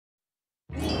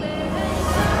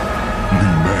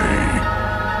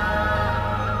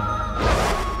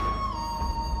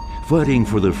Fighting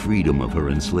for the freedom of her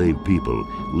enslaved people,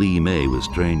 Li Mei was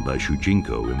trained by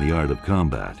Shujinko in the art of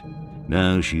combat.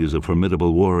 Now she is a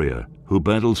formidable warrior who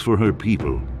battles for her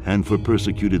people and for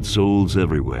persecuted souls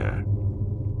everywhere.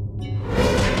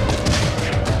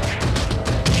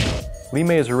 Li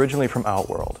Mei is originally from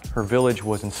Outworld. Her village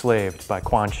was enslaved by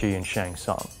Quan Chi and Shang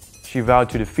Tsung. She vowed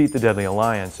to defeat the Deadly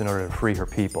Alliance in order to free her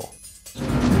people.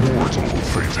 Mortal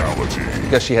fatality.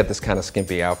 Because she had this kind of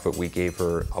skimpy outfit, we gave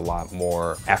her a lot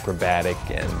more acrobatic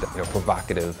and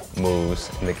provocative moves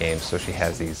in the game. So she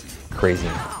has these crazy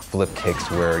flip kicks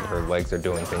where her legs are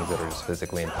doing things that are just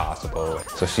physically impossible.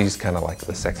 So she's kind of like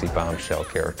the sexy bombshell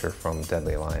character from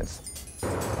Deadly Alliance.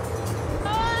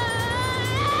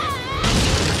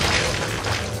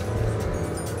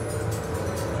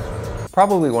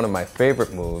 Probably one of my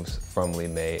favorite moves from Li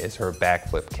Mei is her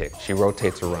backflip kick. She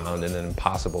rotates around in an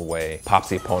impossible way, pops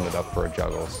the opponent up for a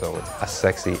juggle, so it's a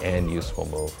sexy and useful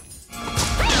move.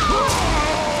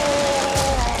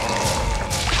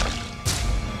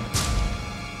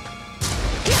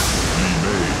 Li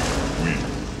Mei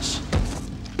wins.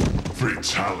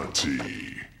 Fatality.